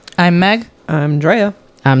I'm Meg. I'm Drea.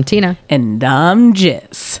 I'm Tina. And I'm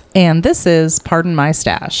Jess. And this is Pardon My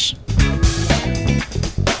Stash.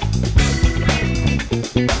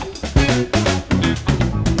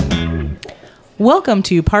 Welcome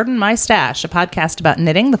to Pardon My Stash, a podcast about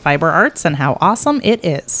knitting, the fiber arts, and how awesome it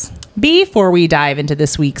is. Before we dive into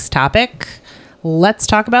this week's topic, let's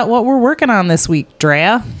talk about what we're working on this week,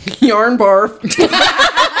 Drea. Yarn barf.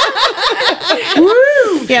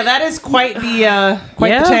 Woo! Yeah, that is quite the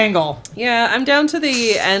tangle. Yeah, I'm down to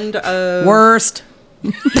the end of... Worst.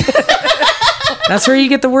 That's where you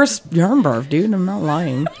get the worst yarn barf, dude. I'm not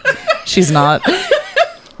lying. She's not.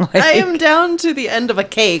 I am down to the end of a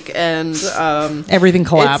cake, and Everything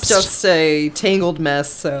collapsed. It's just a tangled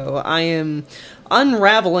mess, so I am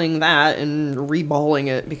unraveling that and reballing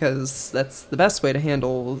it because that's the best way to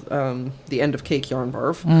handle the end of cake yarn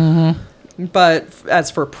barf. Mm-hmm. But as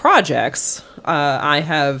for projects, I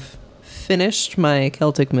have finished my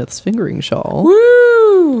Celtic Myths fingering shawl.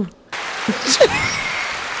 Woo!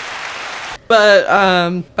 But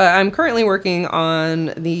I'm currently working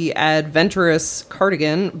on the Adventurous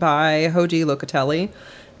cardigan by Hoji Locatelli,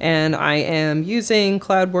 and I am using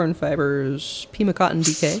Cloudborne Fibers Pima Cotton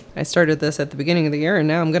DK. I started this at the beginning of the year, and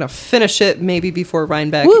now I'm going to finish it maybe before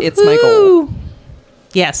Rhinebeck. Woo-hoo! It's my goal.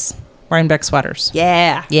 Yes. Rhinebeck sweaters.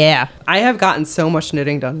 Yeah. Yeah. I have gotten so much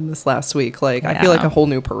knitting done in this last week. Like, I feel like a whole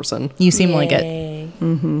new person. You seem like it.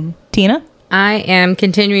 Mm-hmm. Tina? I am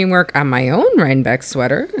continuing work on my own Rhinebeck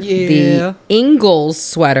sweater. Yeah. The Ingalls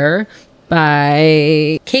sweater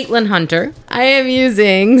by Caitlin Hunter. I am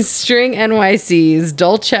using String NYC's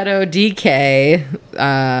Dolcetto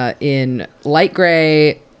DK in light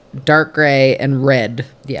gray, dark gray, and red.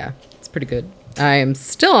 Yeah, it's pretty good. I am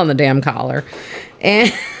still on the damn collar.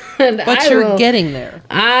 But you're getting there.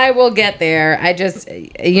 I will get there. I just,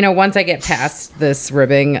 once I get past this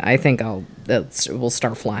ribbing, I think we'll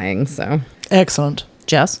start flying. So Excellent.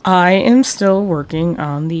 Jess? I am still working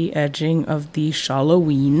on the edging of the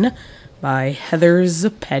Shalloween by Heather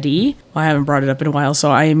Zapetti. I haven't brought it up in a while,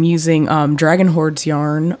 so I am using Dragon Horde's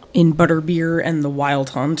yarn in Butterbeer and the Wild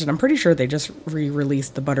Hunt, and I'm pretty sure they just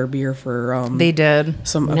re-released the Butterbeer for They did.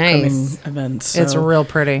 some Nice. upcoming events. It's so real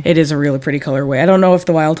pretty. It is a really pretty colorway. I don't know if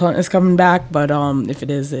the Wild Hunt is coming back, but if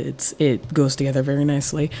it is, it goes together very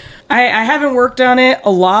nicely. I haven't worked on it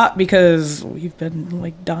a lot because we've been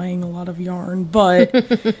like dyeing a lot of yarn, but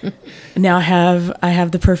now I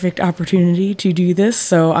have the perfect opportunity to do this,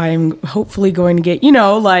 so I'm hopefully going to get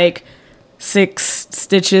like 6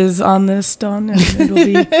 stitches on this done, and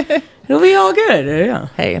it'll be all good. Yeah.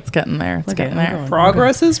 Hey, it's getting there. It's getting I'm there. going.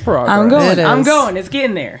 Progress is progress. I'm going. It is. I'm going. It's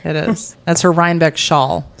getting there. It is. That's her Rhinebeck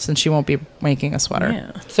shawl, since she won't be making a sweater.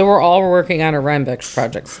 Yeah. So we're all working on our Rhinebeck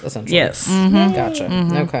projects, essentially. Yes. Gotcha.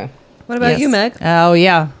 Okay. What about you, Meg? Oh,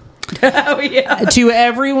 yeah. Oh yeah. To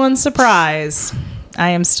everyone's surprise, I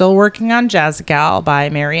am still working on Jazzical by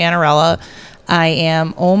Mary Annarella. I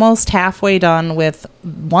am almost halfway done with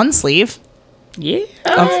one sleeve Yeah.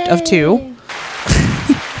 of 2.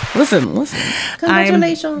 Listen.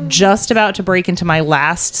 I'm just about to break into my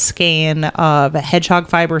last skein of hedgehog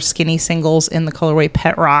fiber skinny singles in the colorway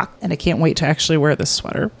Pet Rock, and I can't wait to actually wear this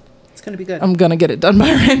sweater. It's going to be good. I'm going to get it done by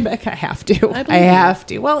Rhinebeck. I have to. I have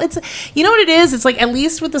to. Well, it's, you know what it is? It's like, at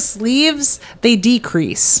least with the sleeves, they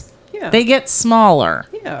decrease. Yeah. They get smaller.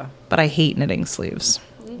 Yeah. But I hate knitting sleeves.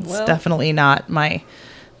 It's Well. definitely not my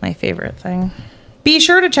favorite thing. Be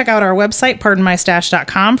sure to check out our website,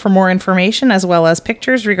 pardonmystash.com, for more information as well as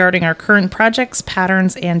pictures regarding our current projects,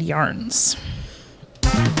 patterns, and yarns.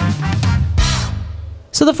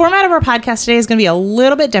 So the format of our podcast today is going to be a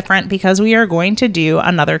little bit different because we are going to do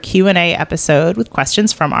another Q&A episode with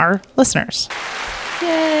questions from our listeners.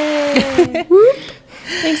 Yay.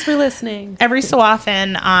 Thanks for listening. Every so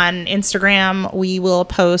often on Instagram, we will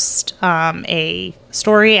post a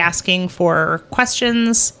story asking for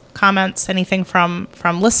questions, comments, anything from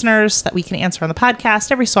listeners that we can answer on the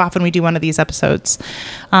podcast. Every so often we do one of these episodes.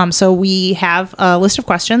 So we have a list of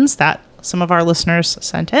questions that some of our listeners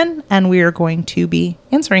sent in, and we are going to be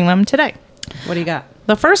answering them today. What do you got?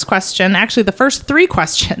 The first question, actually the first 3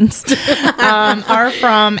 questions, are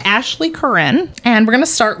from Ashley Corinne. And we're going to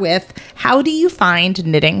start with, how do you find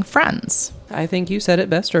knitting friends? I think you said it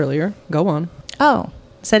best earlier. Go on. Oh,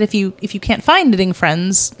 said if you can't find knitting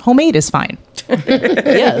friends, homemade is fine.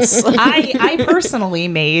 Yes. I personally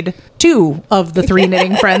made 2 of the 3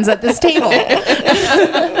 knitting friends at this table.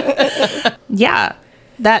 Yeah.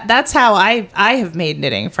 That's how I have made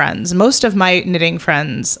knitting friends. Most of my knitting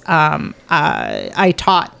friends, I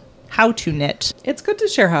taught how to knit. It's good to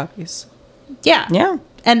share hobbies. Yeah. Yeah.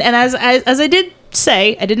 And as I did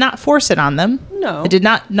say I did not force it on them. No. I did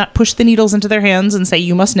not push the needles into their hands and say,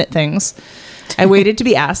 you must knit things. I waited to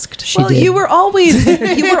be asked. Well, you were always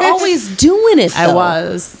doing it. I though.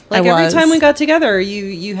 was. Like I every was. time we got together,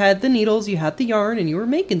 you had the needles, you had the yarn, and you were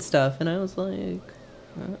making stuff, and I was like,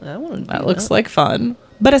 I want to do That looks like fun.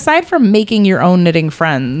 But aside from making your own knitting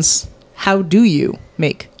friends, how do you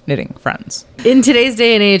make knitting friends? In today's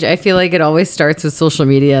day and age, I feel like it always starts with social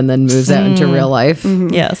media and then moves out into real life.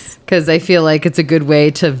 Yes. Because I feel like it's a good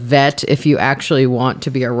way to vet if you actually want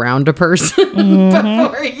to be around a person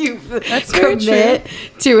before you commit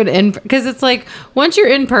to an in. Because it's like once you're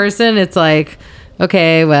in person, it's like,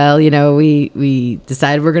 okay, well, we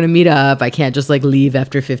decided we're gonna meet up. I can't just like leave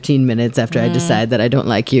after 15 minutes after I decide that I don't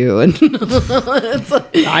like you. And it's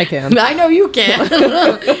like, I can. I know you can,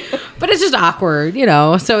 but it's just awkward,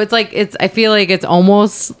 So it's like I feel like it's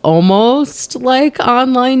almost like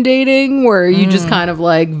online dating where you just kind of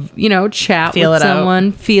like chat Feel with it out.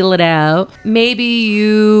 someone, feel it out. Maybe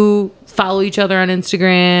you follow each other on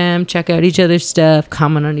Instagram, check out each other's stuff,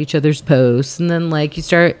 comment on each other's posts, and then like you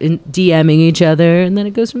start DMing each other, and then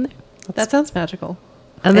it goes from there. That sounds magical.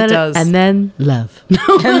 And It then does. and then love. No.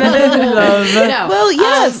 Well,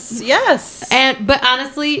 yes. But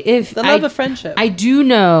honestly, if The love of friendship. I do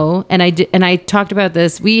know, and I talked about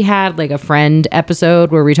this. We had like a friend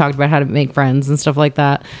episode where we talked about how to make friends and stuff like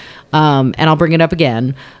that. And I'll bring it up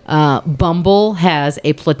again. Bumble has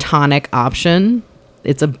a platonic option.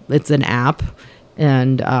 It's an app,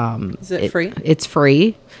 and Is it free? It's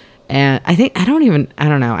free, and I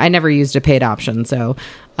don't know. I never used a paid option, so.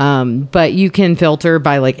 But you can filter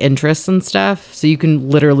by like interests and stuff. So you can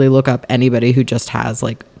literally look up anybody who just has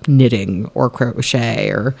like knitting or crochet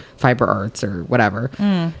or fiber arts or whatever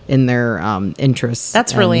in their interests.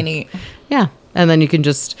 That's really neat. Yeah. And then you can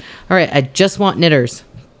all right, I just want knitters.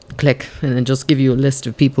 Click. And then just give you a list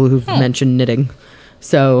of people who've mentioned knitting.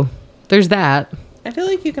 So there's that. I feel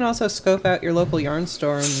like you can also scope out your local yarn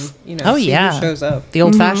store and see yeah. who shows up. The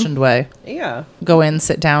old-fashioned way. Yeah. Go in,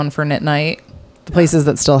 sit down for knit night. The places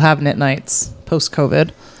that still have knit nights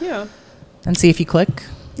post-COVID. Yeah. And see if you click.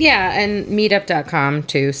 Yeah, and meetup.com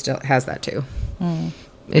too still has that too.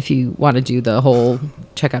 If you want to do the whole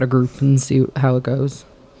check out a group and see how it goes.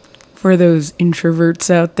 For those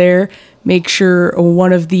introverts out there, make sure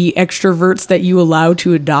one of the extroverts that you allow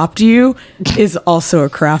to adopt you is also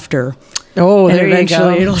a crafter. Oh, And there you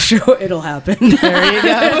eventually go. it'll happen. There you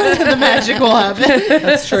go. The magic will happen.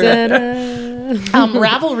 That's true.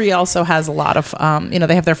 Ravelry also has a lot of,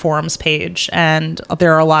 they have their forums page, and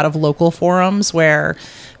there are a lot of local forums where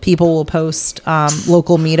people will post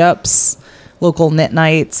local meetups, local knit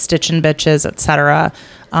nights, stitch and bitches, etc.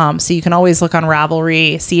 So you can always look on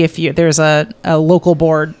Ravelry, see if there's a local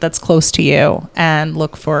board that's close to you, and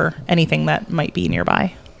look for anything that might be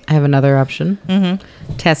nearby. I have another option.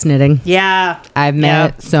 Test knitting. Yeah. I've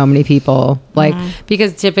met so many people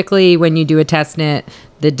because typically when you do a test knit,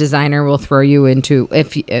 the designer will throw you into,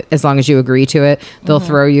 as long as you agree to it, they'll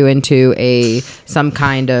throw you into some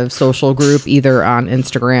kind of social group, either on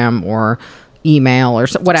Instagram or email or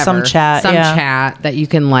whatever, Some chat that you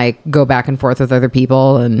can like go back and forth with other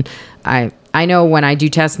people. And I know when I do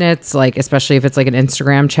test knits, like especially if it's like an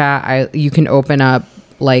Instagram chat, you can open up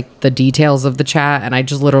like the details of the chat, and I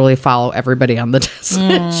just literally follow everybody on the test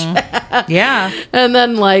chat. Yeah. And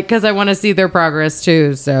then like, cause I want to see their progress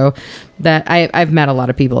too. So that I've met a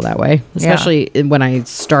lot of people that way, especially when I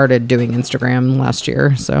started doing Instagram last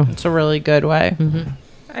year. So It's a really good way.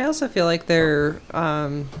 I also feel like there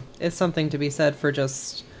is something to be said for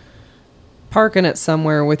just parking it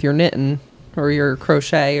somewhere with your knitting or your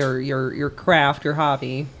crochet or your craft, your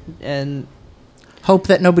hobby, and Hope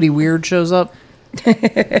that nobody weird shows up.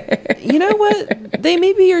 you know what? They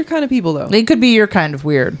may be your kind of people, though. They could be your kind of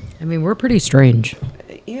weird. I mean, we're pretty strange.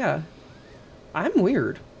 Yeah. I'm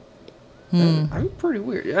weird. I'm pretty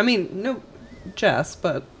weird. I mean, no Jess,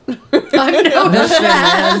 but... I know.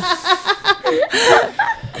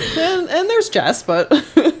 and there's Jess, but...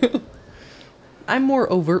 I'm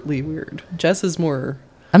more overtly weird. Jess is more...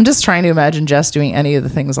 I'm just trying to imagine Jess doing any of the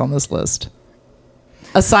things on this list.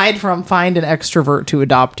 Aside from find an extrovert to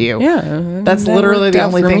adopt you. Yeah. That's that literally worked the out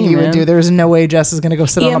only for thing me, you would man. do. There's no way Jess is going to go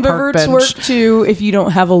sit on a park Ambiverts bench. work too if you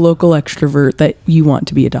don't have a local extrovert that you want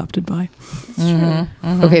to be adopted by.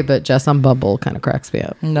 Okay, but Jess on Bumble kind of cracks me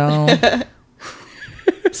up. No.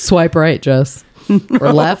 Swipe right, Jess.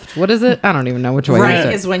 Or left. What is it? I don't even know which way Right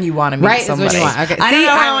it is when you want to meet Right is when somebody. you want. Okay. I don't See,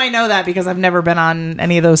 know how I know that because I've never been on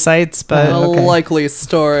any of those sites, but likely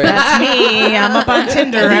story. that's me. I'm up on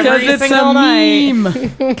Tinder every single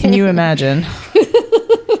night. Can you imagine?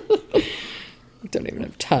 don't even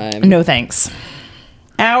have time. No thanks.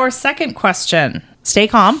 Our second question. stay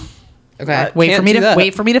calm. Okay. Wait for Can't me do to that.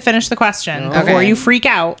 wait for me to finish the question Okay. before you freak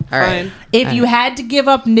out. All right. Fine. If you had to give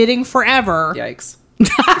up knitting forever, Yikes.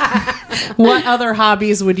 what other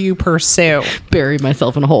hobbies would you pursue? Bury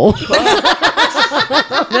myself in a hole.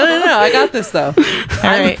 No. I got this though. I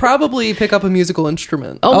right. would probably pick up a musical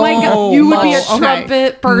instrument. Oh my god, you would be a okay.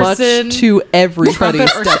 trumpet person. Much to everybody's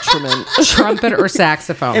Trumpet or- detriment. Trumpet or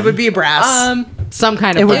saxophone. be brass. some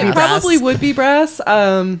kind of It would be It brass. probably would be brass.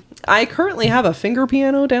 I currently have a finger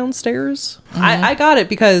piano downstairs. I got it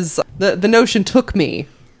because the notion took me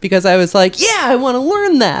because I was like, yeah, I want to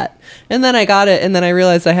learn that. And then I got it, and then I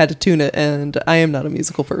realized I had to tune it, and I am not a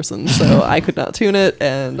musical person, so I could not tune it,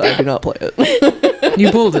 and I do not play it. You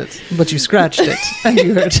pulled it, but you scratched it, and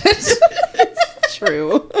you hurt it.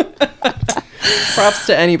 True. Props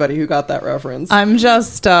to anybody who got that reference. I'm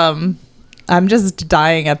just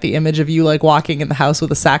dying at the image of you like walking in the house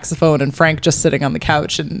with a saxophone and Frank just sitting on the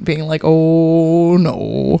couch and being like, "Oh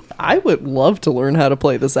no." I would love to learn how to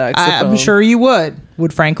play the saxophone. I'm sure you would.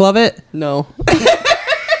 Would Frank love it? No.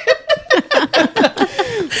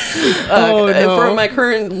 Oh, no. For my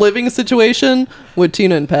current living situation, would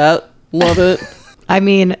Tina and Pat love it? I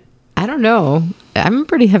mean, I don't know. I'm a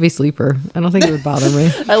pretty heavy sleeper. I don't think it would bother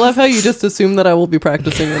me. I love how you just assume that I will be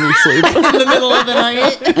practicing when you sleep. In the middle of the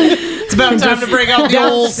night. It's about time to break out the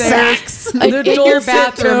old sax. Like in your dulcet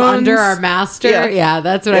bathroom tones. under our master. Yeah. Yeah,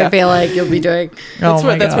 that's what Yeah. I feel like you'll be doing. That's,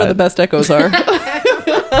 where, that's where the best echoes are.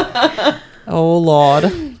 Oh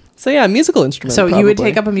Lord. So yeah, musical instrument. So you would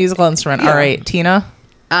probably. take up a musical instrument. Yeah. All right, Tina.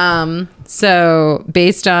 So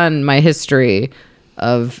based on my history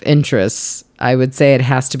of interests, I would say it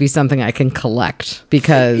has to be something I can collect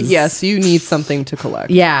because Yes, you need something to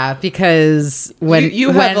collect. yeah, because when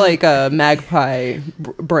you have like a magpie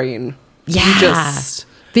brain. yeah, You just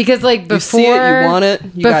because like before you see it, you want it,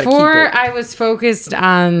 you gotta keep before it. I was focused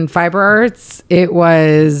on fiber arts, it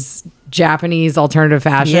was Japanese alternative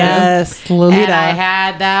fashion. Yes, And Lolita. I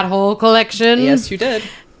had that whole collection. yes, you did.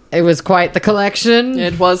 It was quite the collection.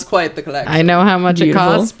 It was quite the collection. I know how much Beautiful.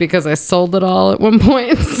 it cost because I sold it all at one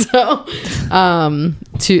point. So,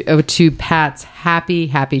 to Pat's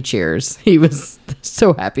happy cheers. He was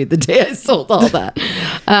so happy the day I sold all that.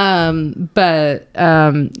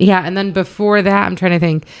 Yeah. And then before that, I'm trying to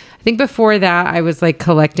think. I think before that, I was like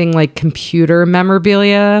collecting like computer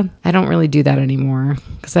memorabilia. I don't really do that anymore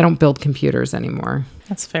because I don't build computers anymore.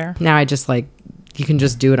 That's fair. Now I just like, you can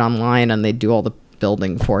just do it online and they do all the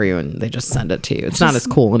building for you and they just send it to you. It's not as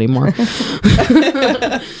cool anymore.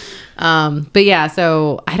 But yeah,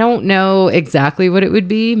 so I don't know exactly what it would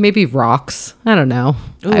be. Maybe rocks. I don't know.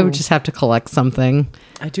 I would just have to collect something.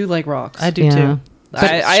 I do like rocks. I do Yeah. too.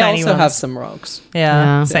 I Shiny also have ones. some rocks. Yeah,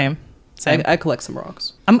 Yeah. same. Same. I collect some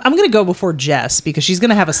rocks. I'm going to go before Jess because she's going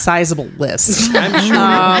to have a sizable list.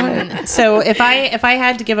 I'm sure. So if I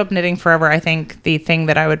had to give up knitting forever, I think the thing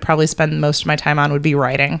that I would probably spend most of my time on would be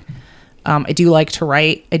writing. I do like to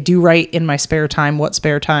write. I do write in my spare time. What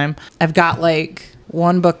spare time? I've got like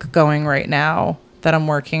one book going right now that I'm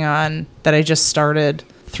working on that I just started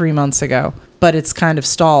 3 months ago, but it's kind of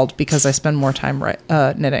stalled because I spend more time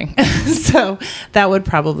knitting. So that would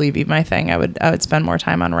probably be my thing. I would spend more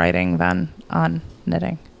time on writing than on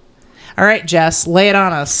knitting. All right, Jess, lay it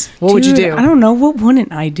on us. What would you Dude, do? I don't know. What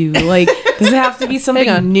wouldn't I do? Like, does it have to be something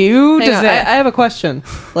Hang on. new? Hang Does on, it? I have a question.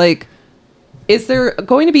 Like, is there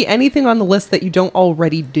going to be anything on the list that you don't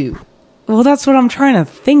already do? Well, that's what I'm trying to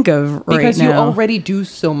think of right Because now. you already do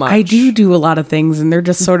so much. I do a lot of things, and they're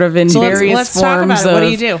just sort of in So various let's talk forms about it. What do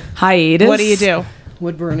of you do? hiatus. What do you do?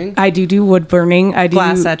 Wood burning. I do wood burning. I do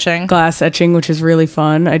Glass etching. glass etching, which is really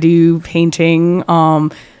fun. I do painting.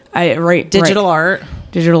 I write Digital art.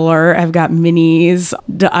 digital art. I've got minis,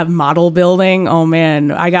 model building. Oh man,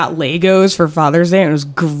 I got Legos for Father's Day. And it was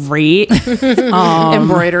great.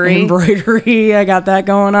 Embroidery. I got that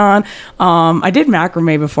going on. I did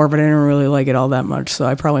macrame before, but I didn't really like it all that much, so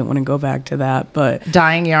I probably want to go back to that. But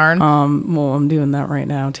Dyeing yarn. well, I'm doing that right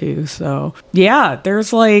now too. So yeah,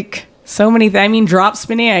 there's like so many. I mean, drop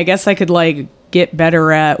spinning. I guess I could like get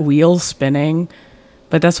better at wheel spinning,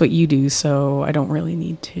 but that's what you do, so I don't really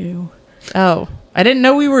need to. Oh, I didn't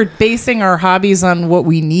know we were basing our hobbies on what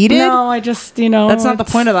we needed. No, I just That's not the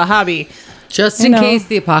point of the hobby. Just in know. case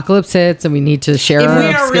the apocalypse hits and we need to share If our we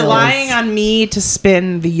are skills. relying on me to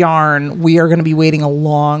spin the yarn, we are going to be waiting a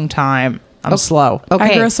long time. I'm slow. I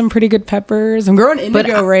Okay. grow some pretty good peppers. I'm growing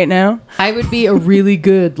indigo I- right now. I would be a really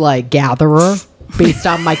good like gatherer based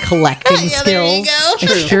on my collecting skills.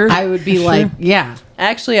 Sure. I would be like, yeah.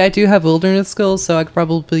 Actually, I do have wilderness skills, so I could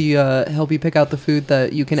probably help you pick out the food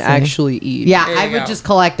that you can actually eat. Yeah, There I you would go. just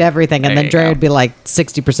collect everything, and There then you Dre go. would be like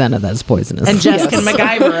 60% of that's poisonous. And Jess can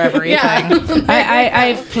MacGyver everything.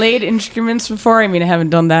 I've played instruments before. I mean, I haven't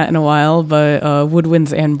done that in a while, but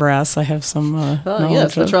woodwinds and brass, I have some.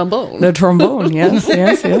 yes, the trombone. The trombone, yes,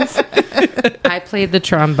 yes. I played the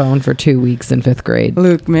trombone for 2 weeks in 5th grade.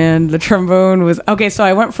 Luke, man, the trombone was okay. So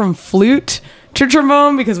I went from flute to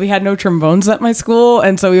trombone because we had no trombones at my school,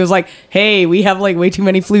 and so he was like, "Hey, we have like way too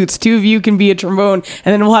many flutes. 2 of you can be a trombone,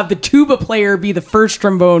 and then we'll have the tuba player be the first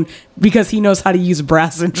trombone because he knows how to use a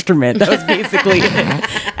brass instrument." That was basically it.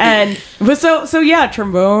 And but so yeah,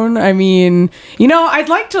 trombone. I mean, I'd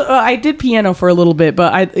like to. I did piano for a little bit,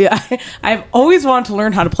 but I've always wanted to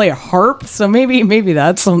learn how to play a harp. So maybe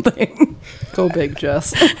that's something. Go big,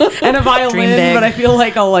 Jess. And a Dream violin, big. but I feel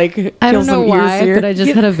like I'll like I kill don't know some ears why, here. but I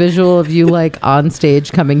just had a visual of you like on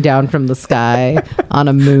stage coming down from the sky on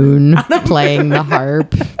a moon playing the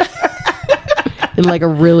harp in like a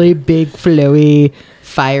really big, flowy,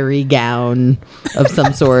 fiery gown of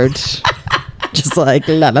some sort. Just like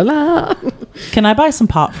la la la. Can I buy some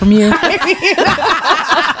pot from you?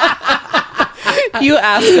 You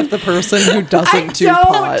ask of the person who doesn't do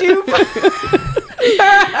pot.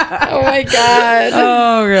 Oh my god.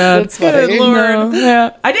 Oh god, That's funny. Good Lord.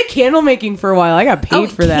 Yeah, I did candle making for a while. I got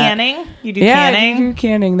paid for that. Canning? You do Yeah, canning? I do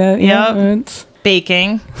canning. That. Yeah, Yep. it's,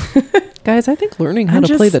 Baking. Guys, I think learning how I'm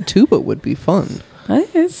to play just- the tuba would be fun.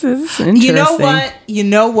 it's interesting. You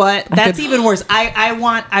know what? That's even worse. I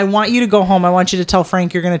want you to go home. I want you to tell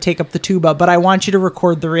Frank you're going to take up the tuba, but I want you to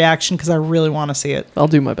record the reaction because I really want to see it. I'll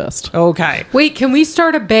do my best. Okay. Wait, can we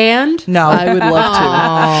start a band? No. I would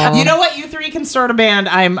love You know what? You three can start a band.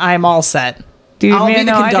 I'm all set. Dude, I'll be man,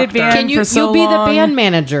 the no, I did conductor. band Can you for so you'll be the long. band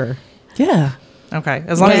manager? to. Yeah. Okay.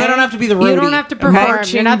 As long as I don't have to be the roadie. You don't have to perform.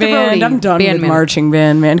 Marching You're not the band. roadie. I'm done Band with manager. marching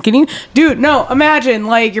band, man. Can you, dude? No, imagine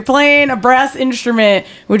like you're playing a brass instrument,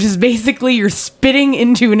 which is basically you're spitting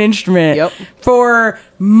into an instrument Yep. for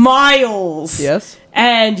miles. Yes.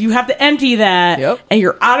 And you have to empty that, Yep. and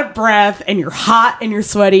you're out of breath, and you're hot, and you're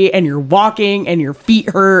sweaty, and you're walking, and your feet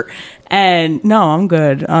hurt. And no, I'm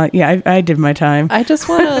good. Yeah, I did my time. I just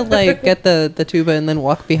want to like get the tuba and then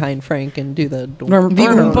walk behind Frank and do the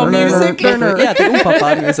Oompa music? Yeah, the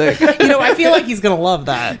oompa music. You know, I feel like he's going to love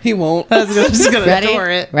that. He won't. He's just going to adore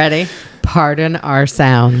Ready? it. Ready? Pardon our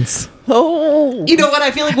sounds. Oh. You know what?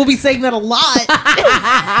 I feel like we'll be saying that a lot.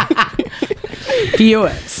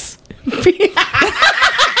 POS.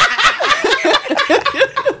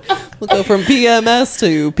 We'll go from PMS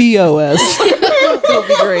to POS. It'll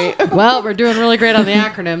be great. Well, we're doing really great on the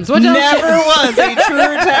acronyms. What else? Never was a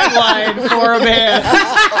truer tagline for a band.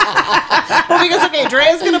 Well, because okay,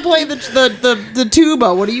 Drea's gonna play the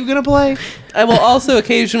tuba. What are you gonna play? I will also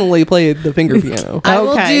occasionally play the finger piano. I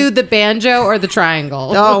will Okay. do the banjo or the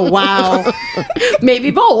triangle. Oh wow! Maybe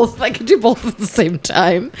both. I could do both at the same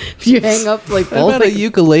time. If you hang up like What both. about a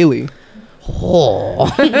ukulele?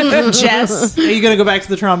 Jess, are you gonna go back to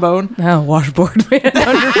the trombone? Oh, washboard, man.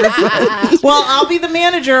 100%. Well, I'll be the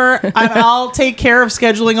manager and I'll take care of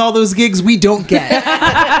scheduling all those gigs we don't get.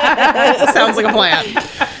 Sounds like a plan.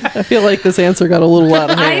 I feel like this answer got a little out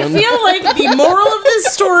of I hand. feel like the moral of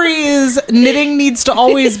this story is knitting needs to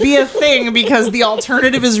always be a thing because the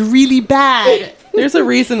alternative is really bad. There's a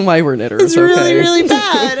reason why we're knitters. It's really, really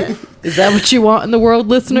bad. Is that what you want in the world,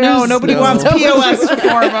 listeners? No, nobody No. wants POS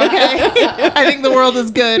reform, okay? I think the world is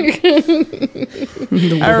good.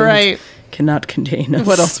 All right. Cannot contain us.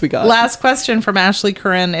 What else we got? Last question from Ashley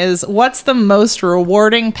Corinne is, what's the most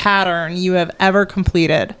rewarding pattern you have ever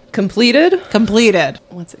completed? Completed? Completed.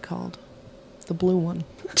 What's it called? The blue one.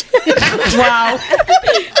 Wow.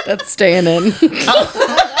 That's staying in.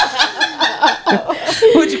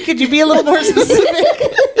 Could you be a little more specific?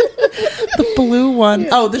 The blue one.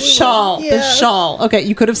 Oh, the shawl. The Yeah. shawl. Okay,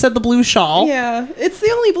 you could have said the blue shawl. Yeah, it's the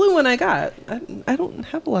only blue one I got. I don't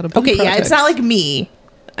have a lot of blue Okay, yeah, projects. it's not like me.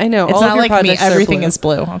 I know. It's all not of your like me. projects are Everything blue. is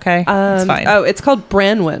blue, okay? it's fine. Oh, it's called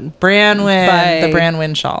Branwyn. Branwyn. by- The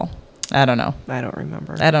Branwyn shawl. I don't know. I don't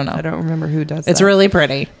remember. I don't know. I don't remember who does It's that. really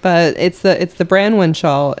pretty. But it's the Branwyn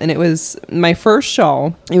shawl, and it was my first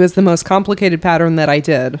shawl. It was the most complicated pattern that I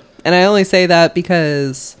did, and I only say that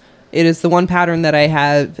because it is the one pattern that I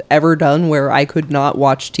have ever done where I could not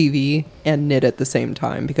watch TV and knit at the same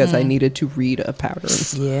time because I needed to read a pattern,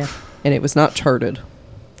 Yeah. and it was not charted.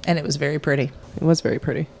 And it was very pretty. It was very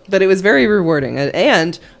pretty, but it was very rewarding,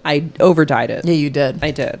 and I overdyed it. Yeah, you did. I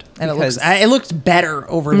did, And because- it looked better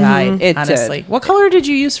over dyed, It honestly. did. What color did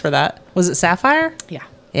you use for that? Was it sapphire? yeah.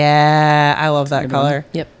 Yeah, I love that good color. one.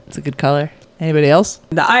 Yep. It's a good color. Anybody else?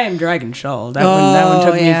 The I Am Dragon shawl. That one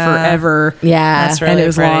took me forever. Yeah. That's really and it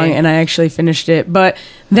was pretty. long, and I actually finished it. But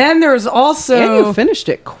then there was also... And you finished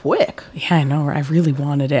it quick. Yeah, I know. I really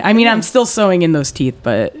wanted it. I mean, I'm still sewing in those teeth,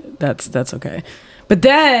 but that's okay. But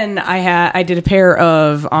then I did a pair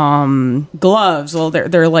of gloves. Well,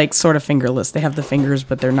 they're like sort of fingerless. They have the fingers,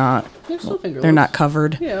 but they're not. They're still fingerless. They're not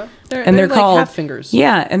covered. Yeah. They're like called half fingers.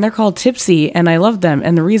 Yeah, and they're called Tipsy, and I love them.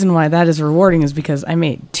 And the reason why that is rewarding is because I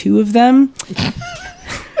made 2 of them.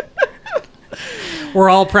 We're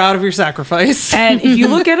all proud of your sacrifice. And if you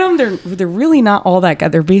look at them, they're really not all that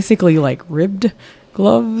good. They're basically like ribbed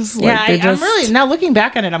gloves. Yeah, Like, I'm really, now looking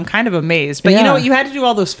back on it, I'm kind of amazed. But you Yeah. know what? You had to do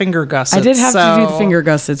all those finger gussets. I did have to do the finger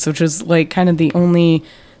gussets, which was like kind of the only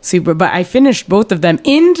super. But I finished both of them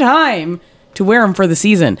in time to wear them for the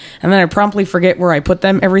season, and then I promptly forget where I put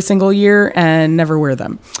them every single year and never wear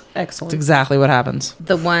them. Excellent. That's exactly what happens.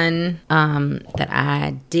 The one that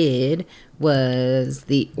I did was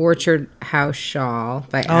the Orchard House shawl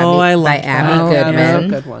by I love that. Abby Yeah, Goodman. that's a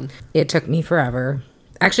good one. It took me forever.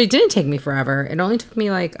 Actually, it didn't take me forever. It only took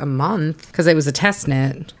me like a month because it was a test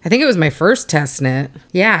knit. I think it was my first test knit.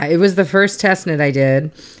 Yeah, it was the first test knit I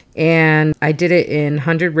did. And I did it in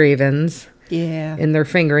 100 Ravens Yeah. in their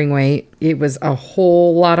fingering weight. It was a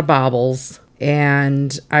whole lot of bobbles.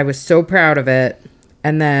 And I was so proud of it.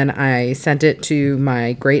 And then I sent it to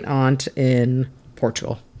my great aunt in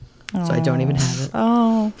Portugal. So I don't even have it.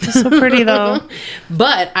 Oh, it's so pretty though.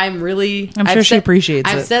 But I'm sure she appreciates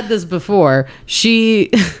I've it. said this before. She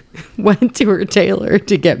went to her tailor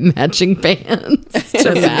to get matching pants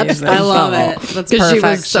to match amazing. the I love shawl. it. That's Because she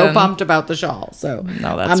was so perfection. pumped about the shawl. So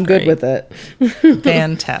No, that's I'm good great. with it.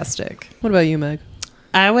 Fantastic. What about you, Meg?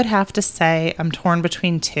 I would have to say I'm torn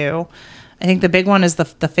between 2. I think the big one is the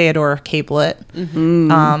Theodore capelet,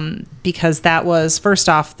 because that was, first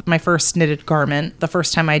off, my first knitted garment. The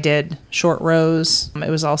first time I did short rows, it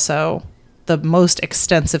was also the most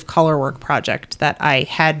extensive color work project that I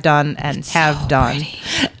had done and have done.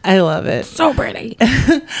 I love it. So pretty.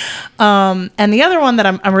 And the other one that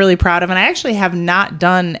I'm really proud of, and I actually have not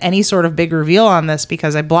done any sort of big reveal on this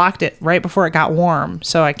because I blocked it right before it got warm,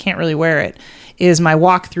 so I can't really wear it, is my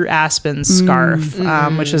Walk Through Aspens scarf,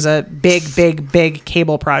 which is a big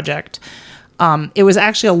cable project. It was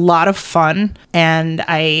actually a lot of fun, and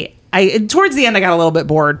I towards the end I got a little bit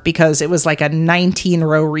bored because it was like a 19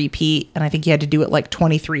 row repeat, and I think you had to do it like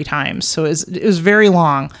 23 times, so it was very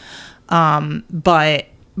long. But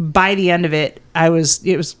by the end of it, it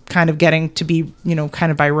was kind of getting to be,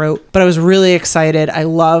 kind of by rote, but I was really excited. I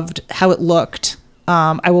loved how it looked.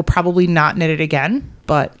 I will probably not knit it again,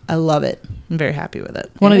 but I love it. I'm very happy with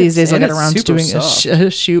it. One of these days I'll get around to doing a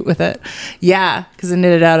shoot with it. Yeah, because I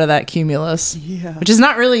knitted out of that Cumulus, which is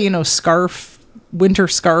not really, winter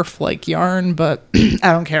scarf like yarn, but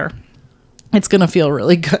I don't care. It's going to feel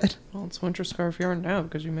really good. Well, it's winter scarf yarn now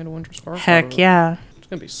because you made a winter scarf. out of Heck it. yeah. It's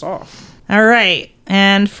going to be soft. All right.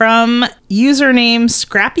 And from username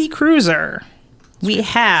Scrappy Cruiser, we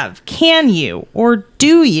have, can you or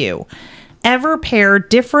do you ever pair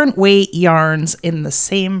different weight yarns in the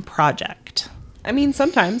same project? I mean,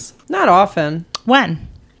 sometimes. Not often. When?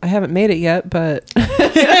 I haven't made it yet, but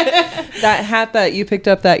that hat that you picked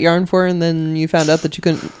up that yarn for and then you found out that you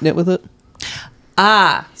couldn't knit with it.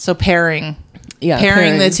 So pairing. Yeah.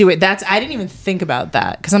 Pairing the two. I didn't even think about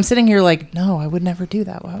that because I'm sitting here like, no, I would never do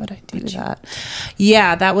that. Why would I do that?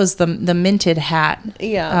 Yeah, that was the minted hat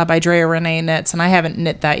by Drea Renee Knits, and I haven't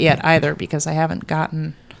knit that yet either because I haven't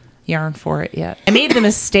gotten yarn for it yet. I made the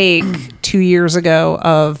mistake 2 years ago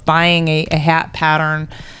of buying a hat pattern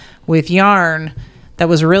with yarn that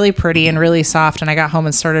was really pretty and really soft, and I got home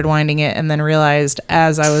and started winding it and then realized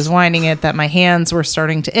as I was winding it that my hands were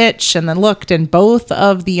starting to itch, and then looked and both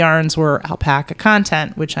of the yarns were alpaca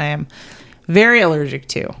content, which I am very allergic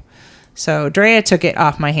to. So Drea took it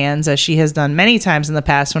off my hands, as she has done many times in the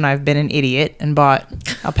past when I've been an idiot and bought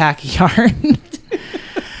alpaca yarn.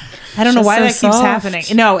 I don't know why that keeps happening.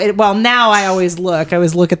 No, now I always look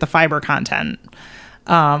at the fiber content,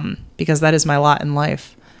 because that is my lot in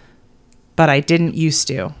life. But I didn't used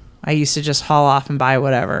to. I used to just haul off and buy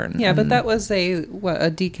whatever. But that was a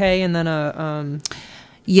DK and then a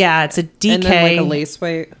yeah, it's a DK and then like a lace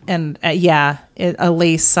weight and a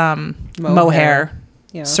lace mohair,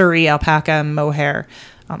 Surrey alpaca mohair.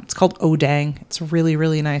 It's called Oh Dang. It's really,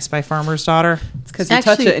 really nice by Farmer's Daughter. It's because you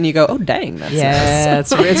touch it and you go, oh dang, that's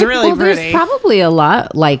nice. It's really Well, pretty. there's probably a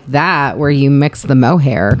lot like that where you mix the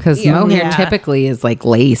mohair because mohair typically is like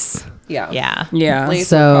lace. Yeah. Yeah. Lace or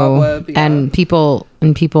So cobweb, yeah. and people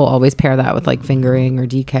always pair that with like fingering or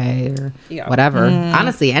DK or Yeah. whatever.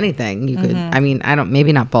 Honestly, anything you could. I mean, I don't.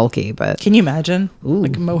 Maybe not bulky, but Can you imagine?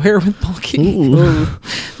 Like mohair with bulky. ooh,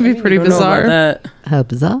 It'd be pretty I don't know about bizarre. that. how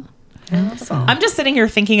bizarre. I'm just sitting here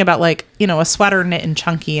thinking about like, you know, a sweater knit and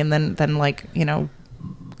chunky and then like, you know,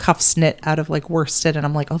 cuffs knit out of like worsted, and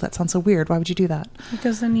I'm like, oh, that sounds so weird. Why would you do that?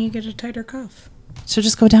 Because then you get a tighter cuff. So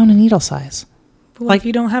just go down a needle size. But Like- if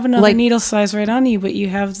you don't have another like- needle size right on you, but you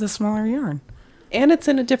have the smaller yarn. And it's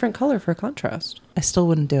in a different color for contrast. I still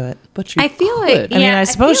wouldn't do it. But you I feel could. like I mean, Yeah, I I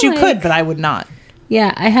suppose feel you could, like- but I would not.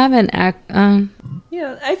 Yeah, I haven't.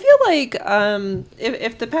 Yeah, I feel like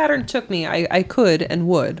if the pattern took me, I could and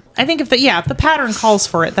would. I think if the pattern calls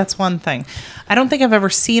for it, that's one thing. I don't think I've ever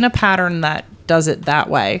seen a pattern that does it that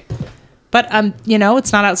way. But you know,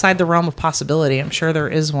 it's not outside the realm of possibility. I'm sure there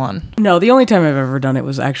is one. No, the only time I've ever done it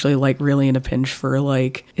was actually like really in a pinch for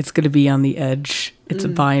like, it's going to be on the edge. It's a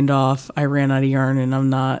bind off. I ran out of yarn and I'm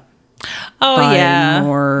not Oh buying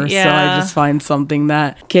more. So I just find something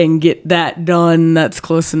that can get that done. That's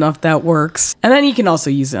close enough. That works. And then you can also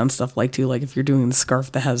use it on stuff like too, like if you're doing the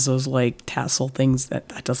scarf that has those like tassel things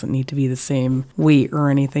that doesn't need to be the same weight or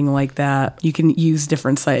anything like that. You can use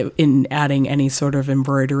different in adding any sort of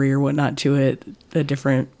embroidery or whatnot to it. The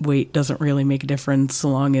different weight doesn't really make a difference so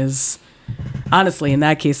long as, honestly, in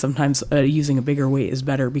that case, sometimes using a bigger weight is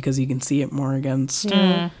better because you can see it more against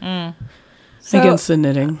the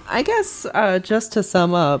knitting. I guess just to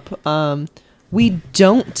sum up, we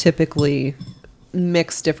don't typically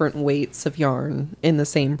mix different weights of yarn in the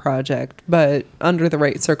same project, but under the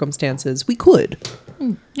right circumstances, we could.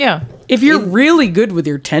 Yeah. If you're really good with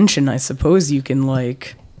your tension, I suppose you can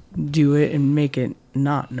like do it and make it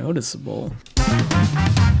not noticeable.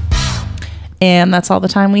 And that's all the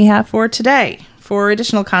time we have for today. For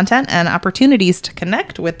additional content and opportunities to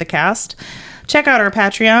connect with the cast, check out our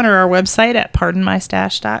Patreon or our website at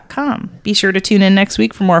pardonmystash.com. Be sure to tune in next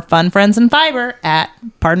week for more fun, friends, and fiber at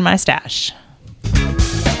Pardon My Stash.